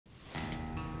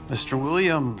Mr.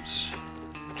 Williams,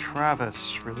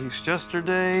 Travis, released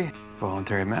yesterday.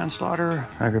 Voluntary manslaughter,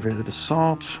 aggravated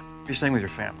assault. You're staying with your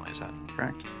family, is that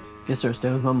correct? Yes, sir.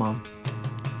 Stay with my mom.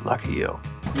 Lucky you.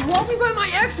 You walked me by my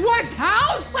ex-wife's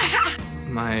house?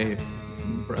 My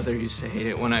brother used to hate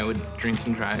it when I would drink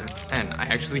and drive, and I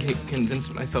actually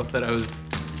convinced myself that I was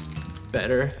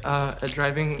better at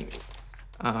driving,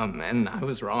 and I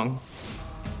was wrong.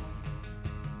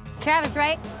 Travis,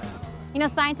 right? You know,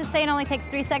 scientists say it only takes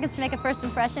 3 seconds to make a first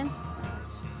impression.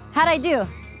 How'd I do?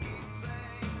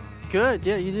 Good,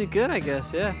 yeah, you did good, I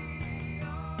guess, yeah.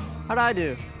 How'd I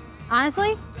do?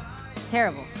 Honestly, it's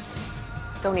terrible.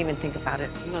 Don't even think about it.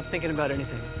 I'm not thinking about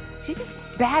anything. She's just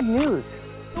bad news.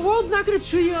 The world's not gonna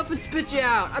chew you up and spit you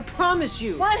out, I promise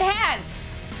you. Well, it has.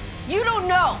 You don't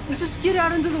know. Just get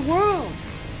out into the world.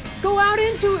 Go out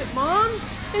into it, Mom.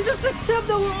 And just accept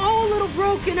that we're all a little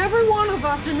broken, every one of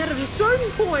us, and that at a certain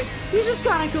point, you just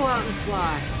gotta go out and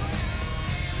fly.